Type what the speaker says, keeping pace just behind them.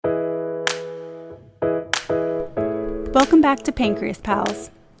Welcome back to Pancreas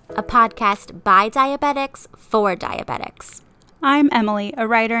Pals, a podcast by diabetics for diabetics. I'm Emily, a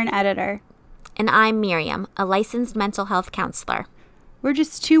writer and editor. And I'm Miriam, a licensed mental health counselor. We're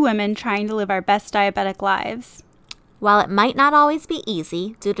just two women trying to live our best diabetic lives. While it might not always be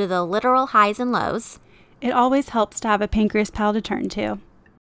easy due to the literal highs and lows, it always helps to have a Pancreas Pal to turn to.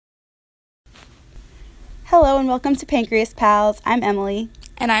 Hello and welcome to Pancreas Pals. I'm Emily.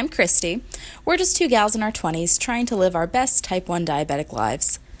 And I'm Christy. We're just two gals in our 20s trying to live our best type 1 diabetic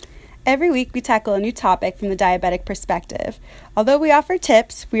lives. Every week we tackle a new topic from the diabetic perspective. Although we offer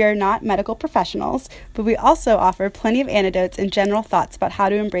tips, we are not medical professionals, but we also offer plenty of anecdotes and general thoughts about how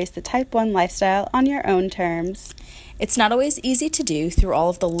to embrace the type 1 lifestyle on your own terms. It's not always easy to do through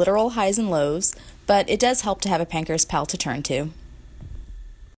all of the literal highs and lows, but it does help to have a Pancreas Pal to turn to.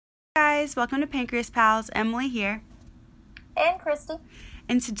 Hey guys, welcome to Pancreas Pals. Emily here. And Christy.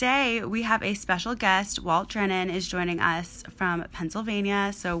 And today we have a special guest. Walt Drennan is joining us from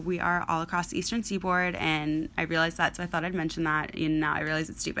Pennsylvania. So we are all across the Eastern Seaboard, and I realized that, so I thought I'd mention that, and now I realize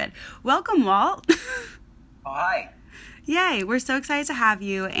it's stupid. Welcome, Walt. Oh, hi. Yay, we're so excited to have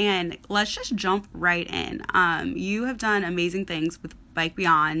you, and let's just jump right in. You have done amazing things with Bike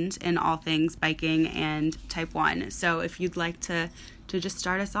Beyond and all things biking and type 1. So if you'd like to just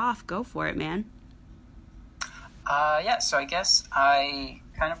start us off, go for it, man. So I guess I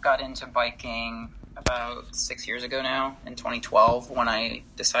kind of got into biking about 6 years ago now, in 2012, when I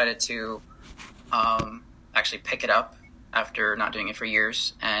decided to actually pick it up after not doing it for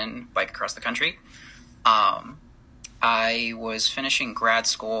years and bike across the country. I was finishing grad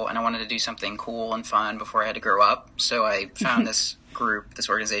school and I wanted to do something cool and fun before I had to grow up. So I found this group, this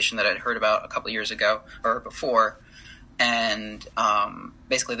organization that I'd heard about a couple of years ago or before. And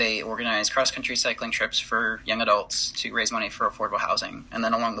basically they organize cross-country cycling trips for young adults to raise money for affordable housing. And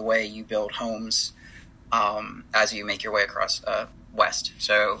then along the way, you build homes as you make your way across west.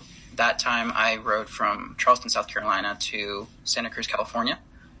 So that time I rode from Charleston, South Carolina to Santa Cruz, California,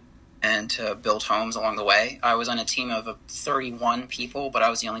 and to build homes along the way. I was on a team of 31 people, but I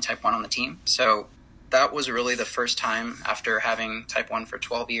was the only type 1 on the team. So that was really the first time after having type 1 for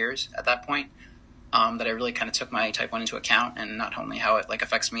 12 years at that point. That I really kind of took my type 1 into account, and not only how it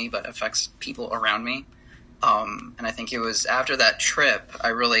affects me, but affects people around me. And I think it was after that trip, I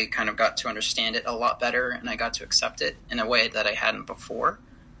really kind of got to understand it a lot better, and I got to accept it in a way that I hadn't before.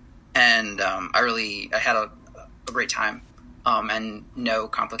 And I had a great time, and no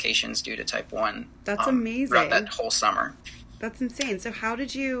complications due to type 1. That's amazing. Throughout that whole summer. That's insane. So how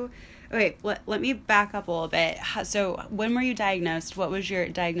did you... Okay, let me back up a little bit. So when were you diagnosed? What was your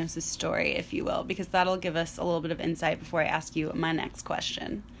diagnosis story, if you will? Because that'll give us a little bit of insight before I ask you my next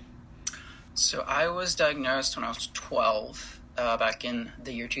question. So I was diagnosed when I was 12, back in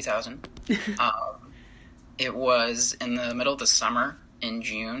the year 2000. It was in the middle of the summer in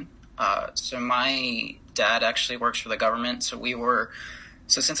June. So my dad actually works for the government,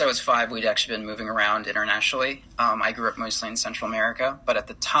 So since I was 5, we'd actually been moving around internationally. I grew up mostly in Central America, but at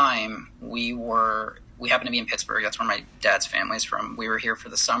the time we happened to be in Pittsburgh. That's where my dad's family is from. We were here for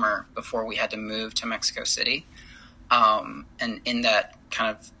the summer before we had to move to Mexico City. And in that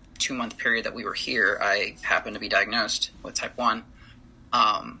kind of 2-month period that we were here, I happened to be diagnosed with type 1.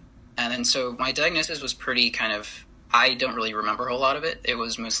 And then so my diagnosis was pretty I don't really remember a whole lot of it. It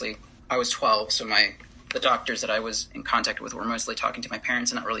was mostly, I was 12, so the doctors that I was in contact with were mostly talking to my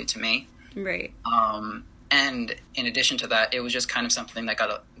parents and not really to me. Right. And in addition to that, it was just kind of something that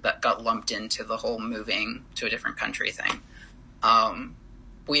got lumped into the whole moving to a different country thing. I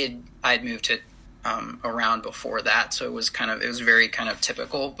had moved to around before that, so it was very kind of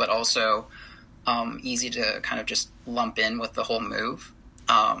typical, but also easy to kind of just lump in with the whole move.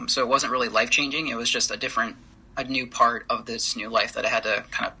 So it wasn't really life-changing. It was just a new part of this new life that I had to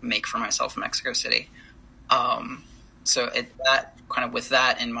kind of make for myself in Mexico City. With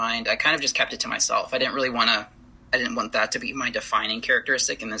that in mind, I kind of just kept it to myself. I didn't want that to be my defining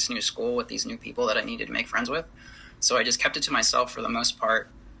characteristic in this new school with these new people that I needed to make friends with. So I just kept it to myself for the most part.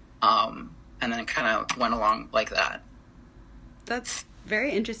 And then it kind of went along like that. That's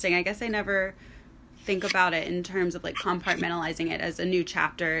very interesting. I guess I never think about it in terms of compartmentalizing it as a new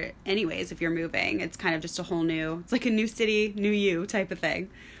chapter. Anyways, if you're moving, it's kind of just it's like a new city, new you type of thing.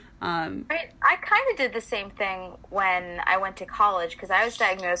 Right. I kind of did the same thing when I went to college because I was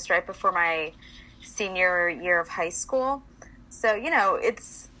diagnosed right before my senior year of high school. So,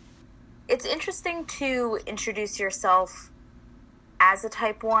 it's interesting to introduce yourself as a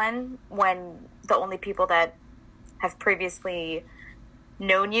type 1 when the only people that have previously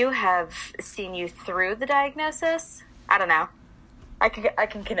known you have seen you through the diagnosis. I don't know. I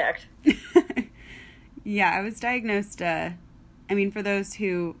can connect. Yeah, I was diagnosed, for those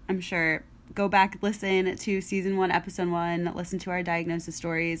who, I'm sure, go back, listen to season 1, episode 1, listen to our diagnosis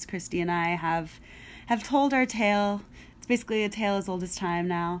stories. Christy and I have told our tale. It's basically a tale as old as time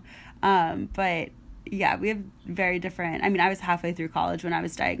now. But yeah, we have very different, I was halfway through college when I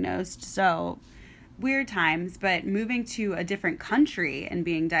was diagnosed, so weird times, but moving to a different country and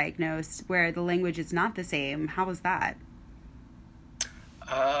being diagnosed where the language is not the same, how was that?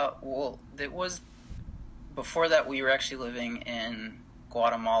 Well, it was, before that we were actually living in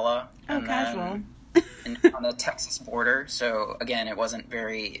Guatemala. Oh, casual. On the Texas border. So again, it wasn't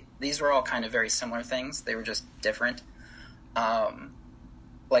these were all kind of very similar things. They were just different.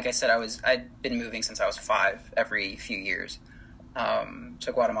 Like I said, I'd been moving since I was 5 every few years.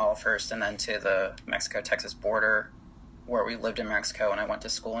 To Guatemala first, and then to the Mexico-Texas border, where we lived in Mexico, and I went to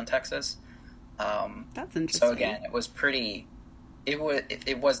school in Texas. That's interesting. So again, it was pretty.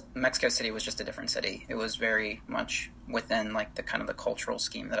 It was Mexico City was just a different city. It was very much within like the kind of the cultural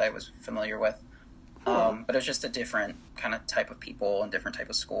scheme that I was familiar with. Cool. But it was just a different kind of type of people and different type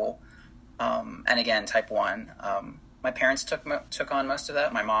of school. And again, type 1. My parents took on most of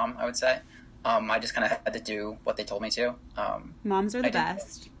that. My mom, I would say. I just kind of had to do what they told me to. Moms are the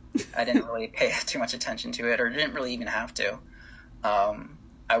best. I didn't really pay too much attention to it, or didn't really even have to. I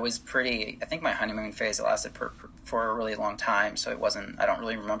think my honeymoon phase lasted for a really long time, so I don't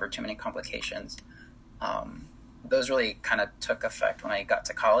really remember too many complications. Those really kind of took effect when I got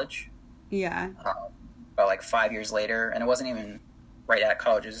to college. Yeah. About like 5 years later, and it wasn't even right at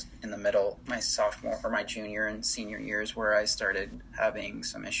college, it was in the middle, my sophomore or my junior and senior years, where I started having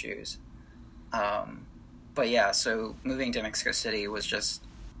some issues. But yeah, so moving to Mexico City was just,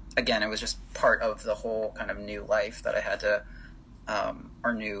 again, it was just part of the whole kind of new life that I had to,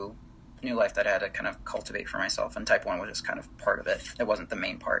 or new life that I had to kind of cultivate for myself. And type 1 was just kind of part of it. It wasn't the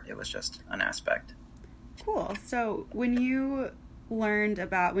main part. It was just an aspect. Cool. So when you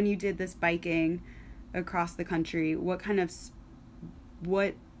did this biking across the country, what kind of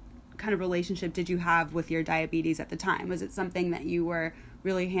relationship did you have with your diabetes at the time? Was it something that you were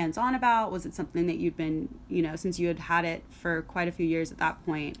really hands-on about? Was it something that you'd been, since you had it for quite a few years at that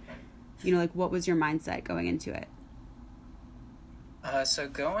point, what was your mindset going into it? So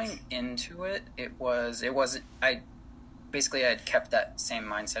going into it, I had kept that same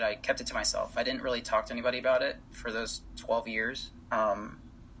mindset. I kept it to myself. I didn't really talk to anybody about it for those 12 years.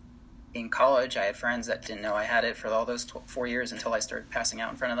 In college, I had friends that didn't know I had it for all those 4 years until I started passing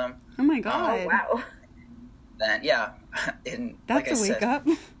out in front of them. Oh my God. Oh, wow. Then, yeah. That's a wake up.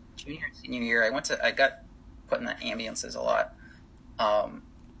 Junior and senior year, I got put in the ambulances a lot. 4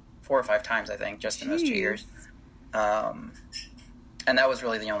 or 5 times, I think, just in those 2 years. And that was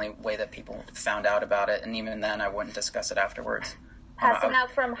really the only way that people found out about it. And even then, I wouldn't discuss it afterwards. Passing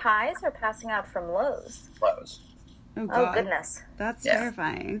out from highs or passing out from lows? Lows. Oh, God. Oh, goodness. That's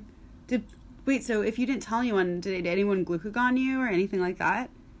terrifying. So if you didn't tell anyone, did anyone glucagon you or anything like that?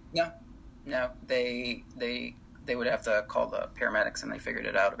 No. They would have to call the paramedics, and they figured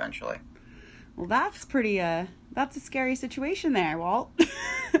it out eventually. Well, that's that's a scary situation there, Walt.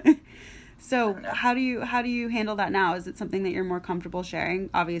 So how do you handle that now? Is it something that you're more comfortable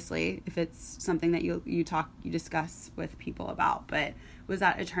sharing? Obviously, if it's something that you discuss with people about, but was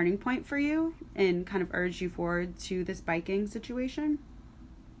that a turning point for you and kind of urged you forward to this biking situation?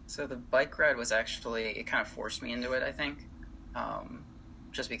 So the bike ride was it kind of forced me into it, I think.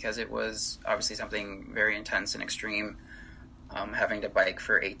 Just because it was obviously something very intense and extreme, having to bike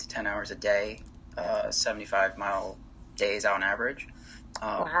for 8 to 10 hours a day, 75-mile days on average.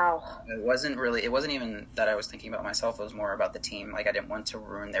 Wow. It wasn't even that I was thinking about myself. It was more about the team. Like, I didn't want to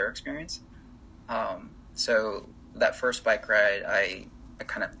ruin their experience. So that first bike ride, I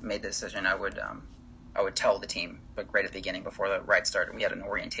kind of made the decision I would tell the team, but right at the beginning, before the ride started, we had an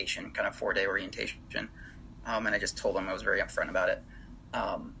orientation, kind of 4-day orientation. And I just told them I was very upfront about it.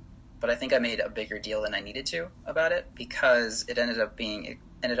 But I think I made a bigger deal than I needed to about it, because it ended up being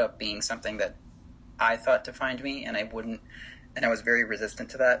something that I thought defined me, and I was very resistant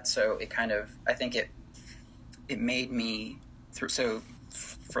to that. So I think it made me through. So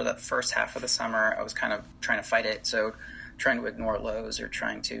for the first half of the summer, I was kind of trying to fight it. So trying to ignore lows or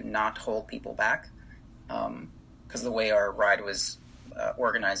trying to not hold people back. Because the way our ride was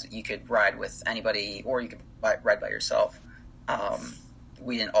organized, you could ride with anybody or you could ride by yourself.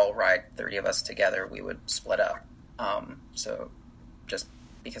 We didn't all ride 30 of us together. We would split up. So just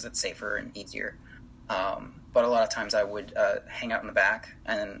because it's safer and easier. But a lot of times I would hang out in the back,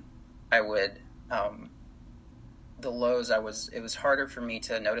 and I would the lows. It was harder for me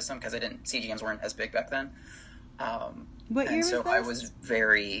to notice them because CGMs weren't as big back then. What year And was so this? I was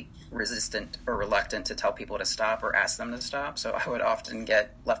very resistant or reluctant to tell people to stop or ask them to stop. So I would often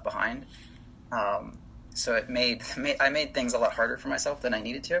get left behind. So I made things a lot harder for myself than I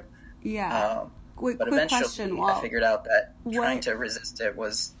needed to. Yeah. Quick But eventually question, I figured out that trying what- to resist it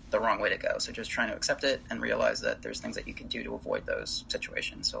was the wrong way to go. So just trying to accept it and realize that there's things that you can do to avoid those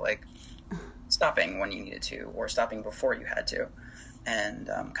situations. So like stopping when you needed to, or stopping before you had to, and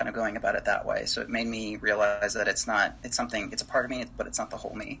kind of going about it that way. So it made me realize that it's a part of me, but it's not the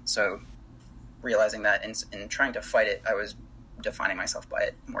whole me. So realizing that in trying to fight it, I was defining myself by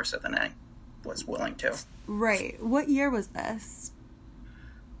it more so than I was willing to. Right. What year was this?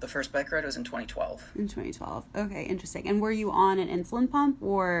 The first bike ride was in 2012. In 2012. Okay, interesting. And were you on an insulin pump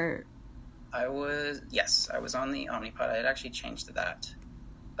or? I was on the Omnipod. I had actually changed to that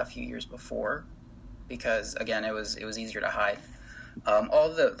a few years before because again, it was easier to hide. All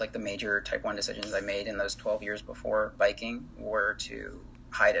the major type 1 decisions I made in those 12 years before biking were to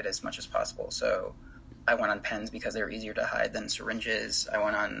hide it as much as possible. So I went on pens because they were easier to hide than syringes. I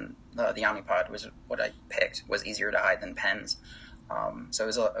went on the Omnipod was what I picked, was easier to hide than pens. So it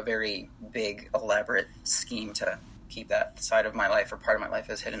was a very big, elaborate scheme to keep that side of my life or part of my life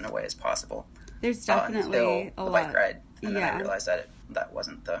as hidden away as possible. There's definitely until the bike ride. And then I realized that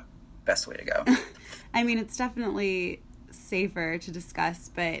wasn't the best way to go. I mean, it's definitely safer to discuss,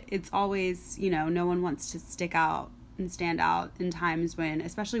 but it's always, no one wants to stick out and stand out in times when,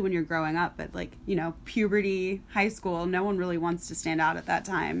 especially when you're growing up at puberty, high school, no one really wants to stand out at that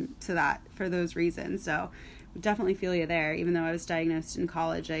time for those reasons. So definitely feel you there. Even though I was diagnosed in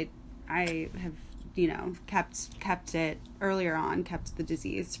college, I have, kept it earlier on, kept the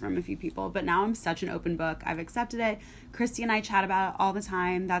disease from a few people, but now I'm such an open book. I've accepted it. Christy and I chat about it all the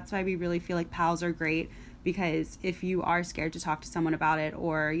time. That's why we really feel like pals are great, because if you are scared to talk to someone about it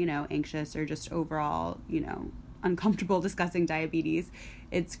or, anxious or just overall, uncomfortable discussing diabetes,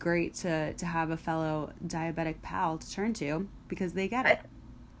 it's great to have a fellow diabetic pal to turn to because they get it.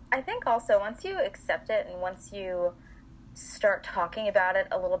 I think also once you accept it and once you start talking about it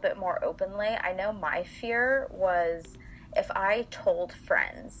a little bit more openly, I know my fear was if I told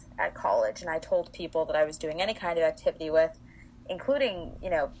friends at college and I told people that I was doing any kind of activity with, including,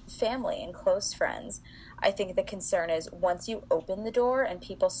 family and close friends, I think the concern is once you open the door and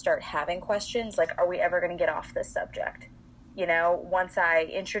people start having questions, like, are we ever going to get off this subject? Once I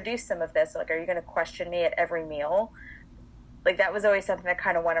introduce some of this, like, are you going to question me at every meal? Like, that was always something that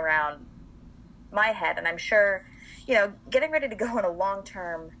kind of went around my head. And I'm sure, getting ready to go on a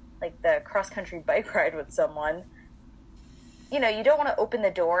long-term, like the cross-country bike ride with someone, you don't want to open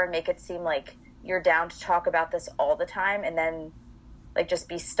the door and make it seem like you're down to talk about this all the time and then, like, just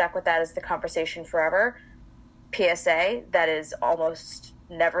be stuck with that as the conversation forever. PSA, that is almost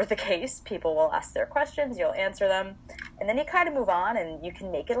never the case. People will ask their questions, you'll answer them, and then you kind of move on and you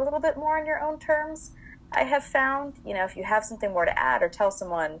can make it a little bit more on your own terms. I have found, if you have something more to add or tell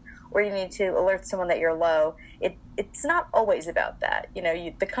someone, or you need to alert someone that you're low, it's not always about that.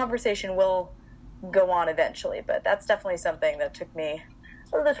 The conversation will go on eventually, but that's definitely something that took me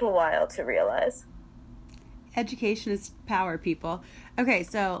a little while to realize. Education is power, people. Okay,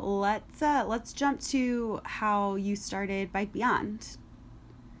 so let's jump to how you started Bike Beyond.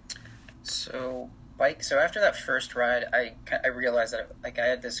 So after that first ride, I realized that I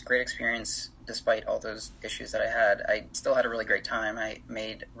had this great experience despite all those issues that I had. I still had a really great time. I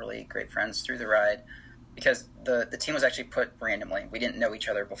made really great friends through the ride because the team was actually put randomly. We didn't know each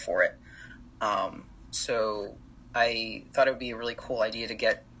other before it. So I thought it would be a really cool idea to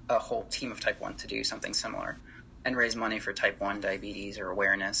get a whole team of type 1 to do something similar and raise money for type 1 diabetes or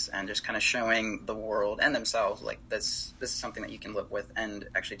awareness, and just kind of showing the world and themselves like this is something that you can live with and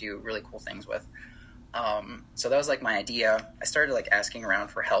actually do really cool things with. So that was like my idea. I started like asking around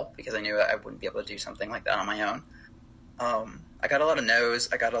for help because I knew I wouldn't be able to do something like that on my own. I got a lot of no's.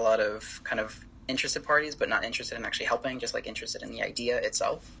 I got a lot of kind of interested parties, but not interested in actually helping, just like interested in the idea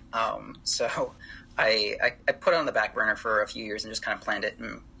itself. So I put it on the back burner for a few years and just kind of planned it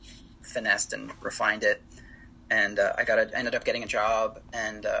and finessed and refined it. And ended up getting a job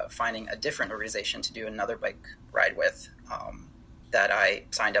and finding a different organization to do another bike ride with that I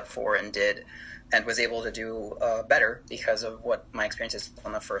signed up for and did, and was able to do better because of what my experiences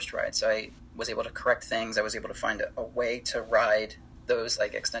on the first ride. So I was able to correct things. I was able to find a way to ride those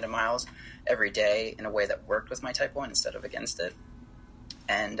like extended miles every day in a way that worked with my type 1 instead of against it.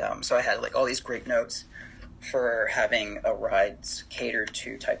 And so I had like all these great notes for having a ride catered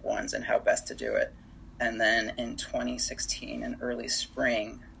to type 1s and how best to do it. And then in 2016, in early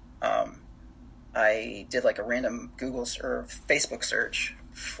spring, I did like a random Google or Facebook search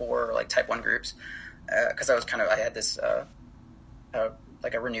for like type 1 groups because I had this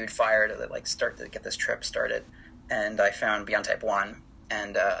like a renewed fire to like start to get this trip started, and I found Beyond Type 1,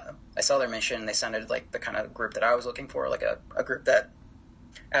 and I saw their mission. They sounded like the kind of group that I was looking for, like a group that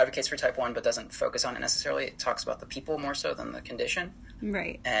advocates for Type 1 but doesn't focus on it necessarily. It talks about the people more so than the condition.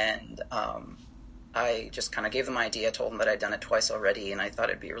 Right. And I just kind of gave them my idea, told them that I'd done it twice already, and I thought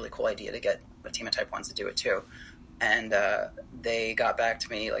it'd be a really cool idea to get a team of Type 1s to do it too. And they got back to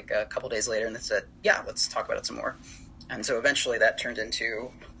me like a couple days later and they said, yeah, let's talk about it some more. And so eventually that turned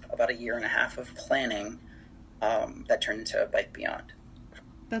into about a year and a half of planning that turned into Bike Beyond.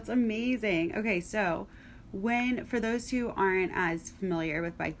 That's amazing. Okay, so for those who aren't as familiar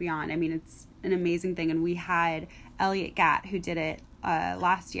with Bike Beyond, I mean, it's an amazing thing. And we had Elliot Gatt, who did it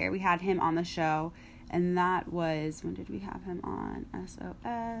last year. We had him on the show. And that was, when did we have him on?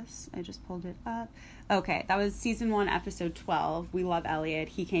 SOS. I just pulled it up. Okay, that was season 1, episode 12. We love Elliot.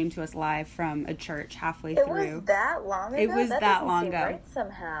 He came to us live from a church halfway through. It was that long ago? It was that long ago. Right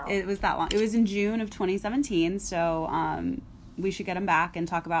somehow. It was that long. It was in June of 2017. So we should get him back and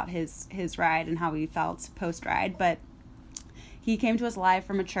talk about his ride and how he felt post-ride. But he came to us live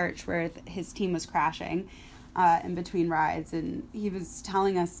from a church where his team was crashing in between rides. And he was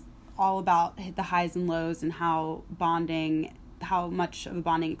telling us all about the highs and lows and how much of a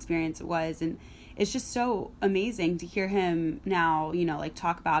bonding experience it was. And it's just so amazing to hear him now, like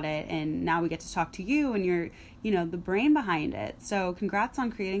talk about it. And now we get to talk to you and you're, the brain behind it. So congrats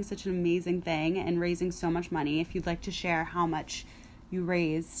on creating such an amazing thing and raising so much money. If you'd like to share how much you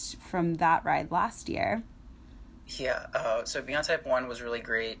raised from that ride last year. Yeah, so Beyond Type 1 was really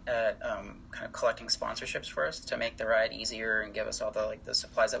great at kind of collecting sponsorships for us to make the ride easier and give us all the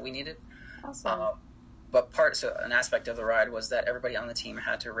supplies that we needed. Awesome. But an aspect of the ride was that everybody on the team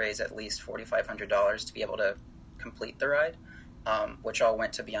had to raise at least $4,500 to be able to complete the ride, which all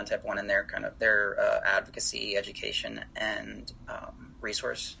went to Beyond Type 1 and their advocacy, education, and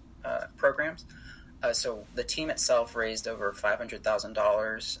resource programs. So the team itself raised over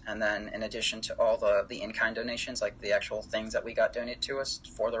 $500,000, and then in addition to all the in-kind donations, like the actual things that we got donated to us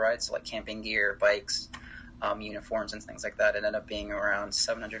for the ride, so like camping gear, bikes, uniforms, and things like that, it ended up being around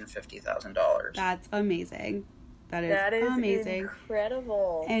 $750,000. That's amazing. That is amazing.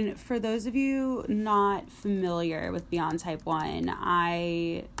 Incredible. And for those of you not familiar with Beyond Type 1,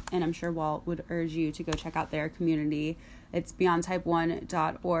 and I'm sure Walt would urge you to go check out their community. It's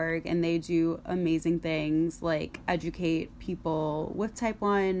beyondtype1.org, and they do amazing things like educate people with Type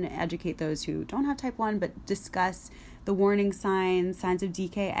 1, educate those who don't have Type 1, but discuss the warning signs of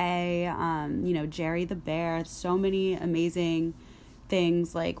DKA, Jerry the Bear, so many amazing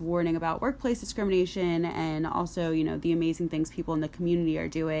things like warning about workplace discrimination and also, the amazing things people in the community are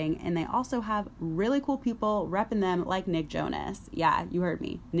doing. And they also have really cool people repping them like Nick Jonas. Yeah, you heard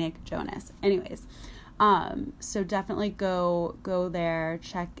me, Nick Jonas. Anyways. So definitely go there,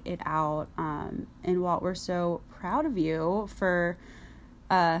 check it out. And Walt, we're so proud of you for,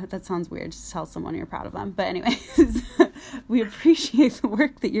 that sounds weird to tell someone you're proud of them. But anyways, we appreciate the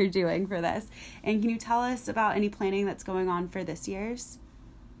work that you're doing for this. And can you tell us about any planning that's going on for this year's?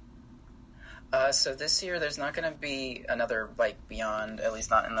 So this year there's not going to be another Bike Beyond, at least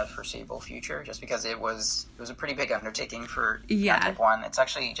not in the foreseeable future, just because it was a pretty big undertaking for Type 1. It's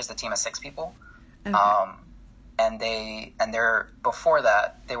actually just a team of 6 people. Okay. And they're before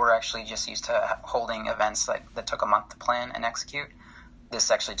that they were actually just used to holding events that took a month to plan and execute.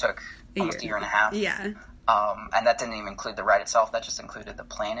 This actually took almost a year and a half. Yeah. And that didn't even include the ride itself. That just included the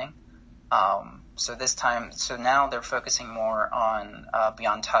planning. So now they're focusing more on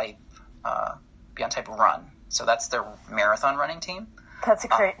Beyond Type Run. So that's their marathon running team. That's a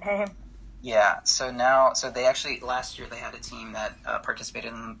great name. Yeah. So they actually last year they had a team that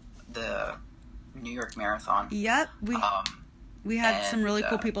participated in the New York Marathon. Yep, we had some really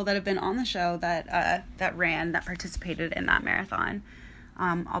cool people that have been on the show that participated in that marathon.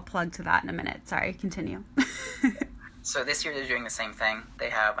 I'll plug to that in a minute. Sorry, continue. So this year they're doing the same thing. They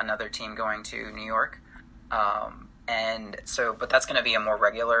have another team going to New York, but that's going to be a more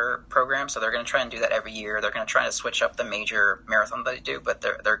regular program. So they're going to try and do that every year. They're going to try to switch up the major marathon that they do, but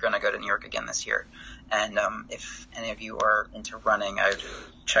they're going to go to New York again this year. And if any of you are into running, I'd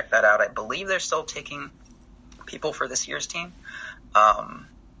check that out. I believe they're still taking people for this year's team.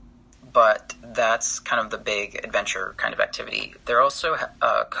 But that's kind of the big adventure kind of activity. They're also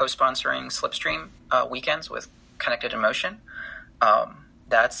co-sponsoring Slipstream weekends with Connected in Motion.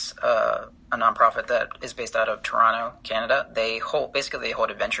 That's a nonprofit that is based out of Toronto, Canada. They hold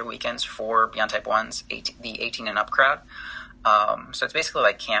adventure weekends for Beyond Type 1's the 18 and up crowd. So it's basically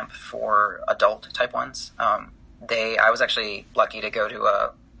like camp for adult Type 1s. I was actually lucky to go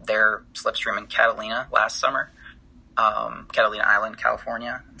to their slipstream in Catalina last summer, Catalina Island,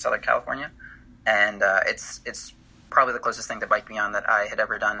 California, in Southern California. And it's probably the closest thing to Bike Beyond that I had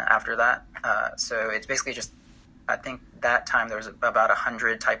ever done after that. So it's basically just, I think that time there was about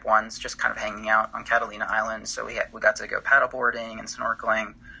 100 Type 1s just kind of hanging out on Catalina Island. So we got to go paddleboarding and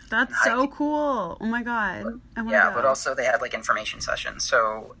snorkeling. That's so cool. Oh my God. Yeah, but also they had like information sessions.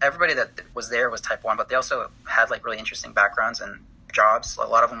 So everybody that was there was Type 1, but they also had like really interesting backgrounds and jobs. A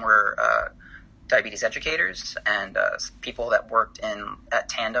lot of them were diabetes educators and people that worked at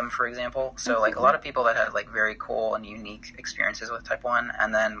Tandem, for example. So like a lot of people that had like very cool and unique experiences with Type 1.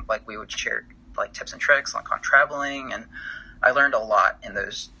 And then like we would share like tips and tricks like on traveling, and I learned a lot in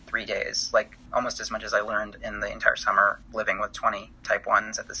those 3 days, like almost as much as I learned in the entire summer living with 20 Type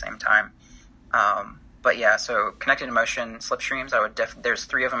 1s at the same time. But yeah, so Connected Emotion slipstreams, there's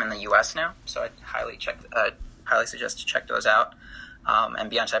 3 of them in the US now, so I'd highly suggest to check those out. And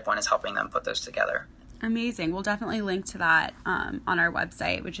Beyond Type 1 is helping them put those together. Amazing. We'll definitely link to that on our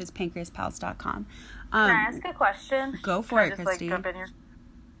website, which is pancreaspals.com. Can I ask a question? Go for it, just, Christy. Jump in here?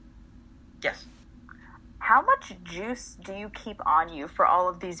 Yes. How much juice do you keep on you for all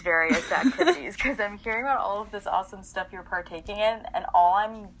of these various activities? Because I'm hearing about all of this awesome stuff you're partaking in, and all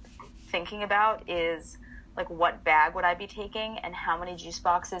I'm thinking about is, like, what bag would I be taking, and how many juice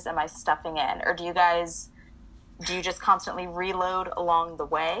boxes am I stuffing in? Or do you just constantly reload along the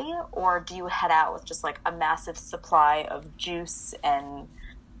way, or do you head out with just, like, a massive supply of juice and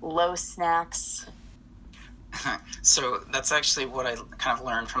low snacks? So that's actually what I kind of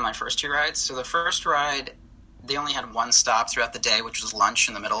learned from my first 2 rides. So the first ride, they only had 1 stop throughout the day, which was lunch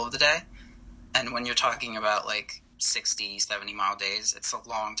in the middle of the day. And when you're talking about like 60, 70 mile days, it's a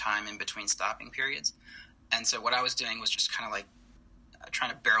long time in between stopping periods. And so what I was doing was just kind of like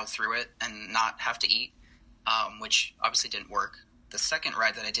trying to barrel through it and not have to eat, which obviously didn't work. The second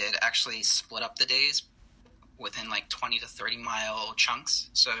ride that I did actually split up the days within like 20 to 30 mile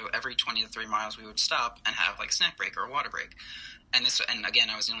chunks. So every 20 to 30 miles we would stop and have like a snack break or a water break. And again,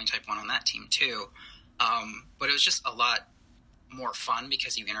 I was the only Type 1 on that team too. But it was just a lot more fun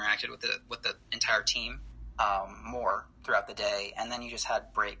because you interacted with the entire team more throughout the day. And then you just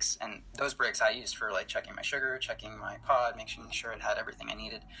had breaks, and those breaks I used for like checking my sugar, checking my pod, making sure it had everything I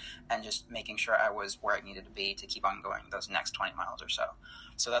needed, and just making sure I was where I needed to be to keep on going those next 20 miles or so.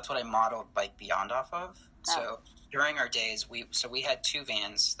 So that's what I modeled Bike Beyond off of. So during our days, we had 2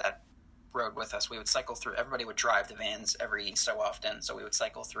 vans that rode with us. We would cycle through. Everybody would drive the vans every so often, so we would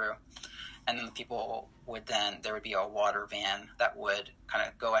cycle through. And then the people there would be a water van that would kind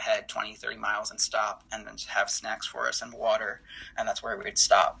of go ahead 20, 30 miles and stop and then have snacks for us and water. And that's where we would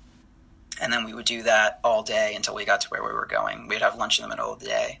stop. And then we would do that all day until we got to where we were going. We'd have lunch in the middle of the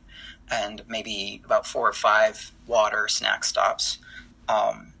day and maybe about 4 or 5 water snack stops.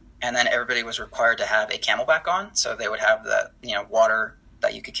 And then everybody was required to have a Camelback on. So they would have the, water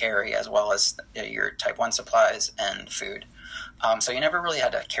that you could carry as well as your Type 1 supplies and food. So you never really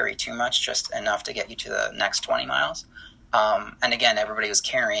had to carry too much, just enough to get you to the next 20 miles. And again, everybody was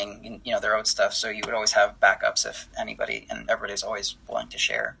carrying, their own stuff. So you would always have backups if anybody, and everybody's always willing to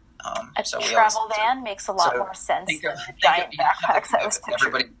share. A travel van makes a lot more sense than the giant backpacks I was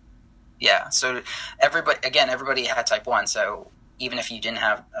picturing. Yeah. So everybody had Type 1. So even if you didn't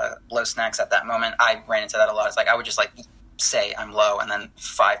have low snacks at that moment, I ran into that a lot. It's like I would just like say I'm low, and then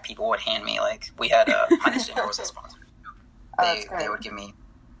 5 people would hand me, like, we had Honey Stinger was a sponsor. They would give me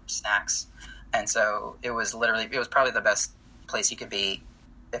snacks, and so it was probably the best place you could be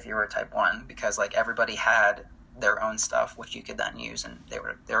if you were Type 1, because like everybody had their own stuff which you could then use, and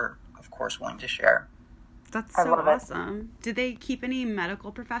they're of course willing to share. That's so awesome. Did they keep any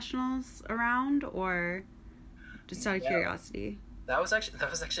medical professionals around, or just out of curiosity? That was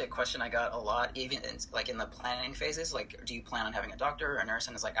actually a question I got a lot, even in the planning phases. Like, do you plan on having a doctor or a nurse?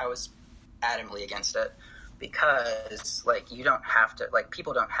 And it's like I was adamantly against it, because like you don't have to, like,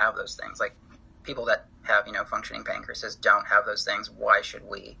 people don't have those things. Like, people that have functioning pancreases don't have those things. Why should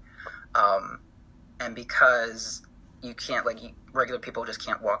we? And because you can't, like, regular people just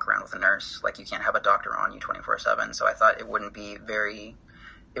can't walk around with a nurse. Like, you can't have a doctor on you 24/7. So I thought it wouldn't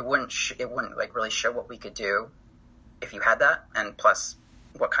like really show what we could do if you had that, and plus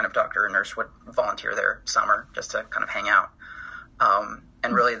what kind of doctor or nurse would volunteer their summer just to kind of hang out.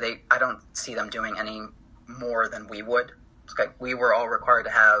 And really I don't see them doing any more than we would. It's like we were all required to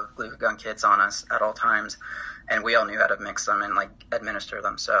have glucagon kits on us at all times, and we all knew how to mix them and like administer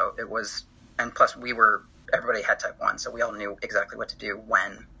them. So it was, and plus everybody had Type 1, so we all knew exactly what to do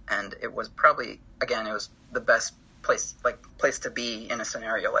when, and it was probably, again, it was the best place to be in a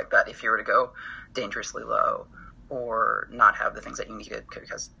scenario like that if you were to go dangerously low or not have the things that you needed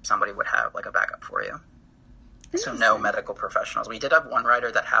because somebody would have like a backup for you. So no medical professionals. We did have one rider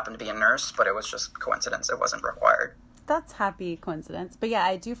that happened to be a nurse, but it was just coincidence. It wasn't required. That's happy coincidence. But yeah,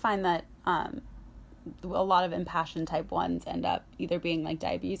 I do find that a lot of impassioned type 1s end up either being like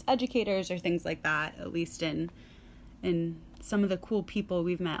diabetes educators or things like that, at least in some of the cool people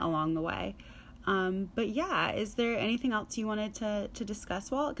we've met along the way. But yeah, is there anything else you wanted to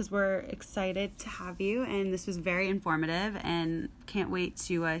discuss, Walt? Because we're excited to have you, and this was very informative, and can't wait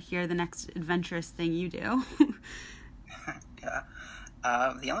to hear the next adventurous thing you do. Yeah.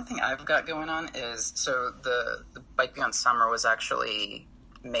 The only thing I've got going on is, so the Bike Beyond Summer was actually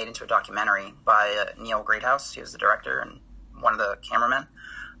made into a documentary by Neil Greathouse. He was the director and one of the cameramen.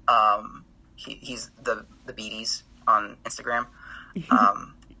 He's the Beaties on Instagram.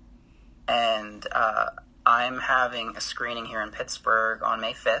 And I'm having a screening here in Pittsburgh on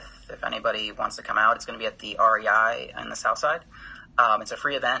May 5th. If anybody wants to come out, it's going to be at the REI in the South Side. It's a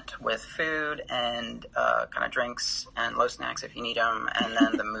free event with food and kind of drinks and low snacks if you need them, and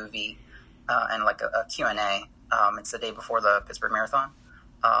then the movie and like a Q&A. It's the day before the Pittsburgh Marathon.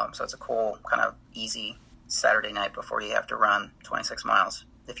 So it's a cool kind of easy Saturday night before you have to run 26 miles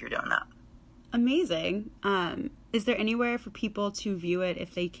if you're doing that. Amazing. Is there anywhere for people to view it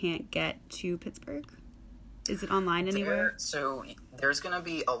if they can't get to Pittsburgh? Is it online anywhere? So there's going to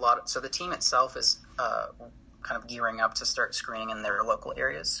be a lot. So the team itself is kind of gearing up to start screening in their local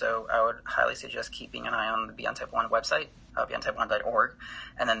areas. So I would highly suggest keeping an eye on the Beyond Type 1 website, beyondtype1.org.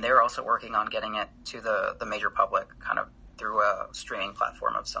 And then they're also working on getting it to the major public kind of through a streaming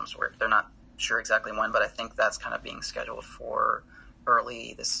platform of some sort. They're not sure exactly when, but I think that's kind of being scheduled for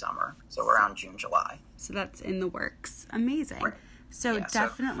early this summer, so around June, July. So that's in the works. Amazing. Right. So yeah,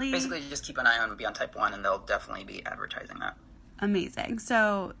 definitely... So basically, just keep an eye on Beyond Type 1, and they'll definitely be advertising that. Amazing.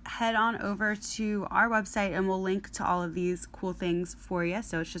 So head on over to our website, and we'll link to all of these cool things for you,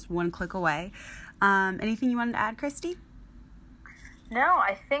 so it's just one click away. Anything you wanted to add, Christy? No,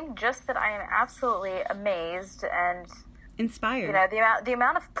 I think just that I am absolutely amazed and inspired. You know, the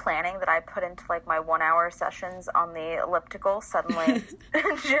amount of planning that I put into like my 1 hour sessions on the elliptical suddenly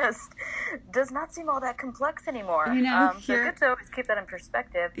just does not seem all that complex anymore. You know, so good to always keep that in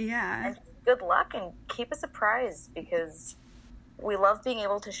perspective. Yeah. And good luck and keep a surprise, because we love being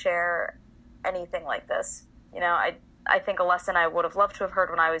able to share anything like this. You know, I think a lesson I would have loved to have heard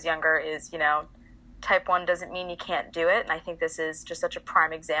when I was younger is, you know, type 1 doesn't mean you can't do it. And I think this is just such a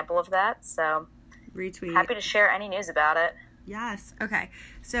prime example of that. So retweet. Happy to share any news about it. Yes. Okay.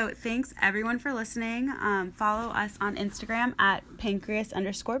 So thanks everyone for listening. Follow us on Instagram at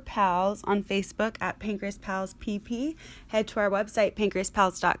pancreas_pals, on Facebook at pancreaspalspp. Head to our website,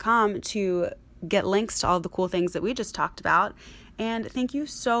 pancreaspals.com, to get links to all the cool things that we just talked about. And thank you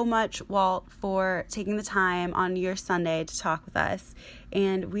so much, Walt, for taking the time on your Sunday to talk with us.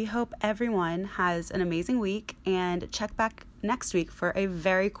 And we hope everyone has an amazing week, and check back next week for a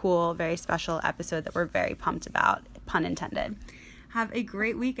very cool, very special episode that we're very pumped about, pun intended. Have a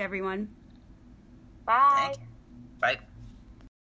great week, everyone. Bye. Bye.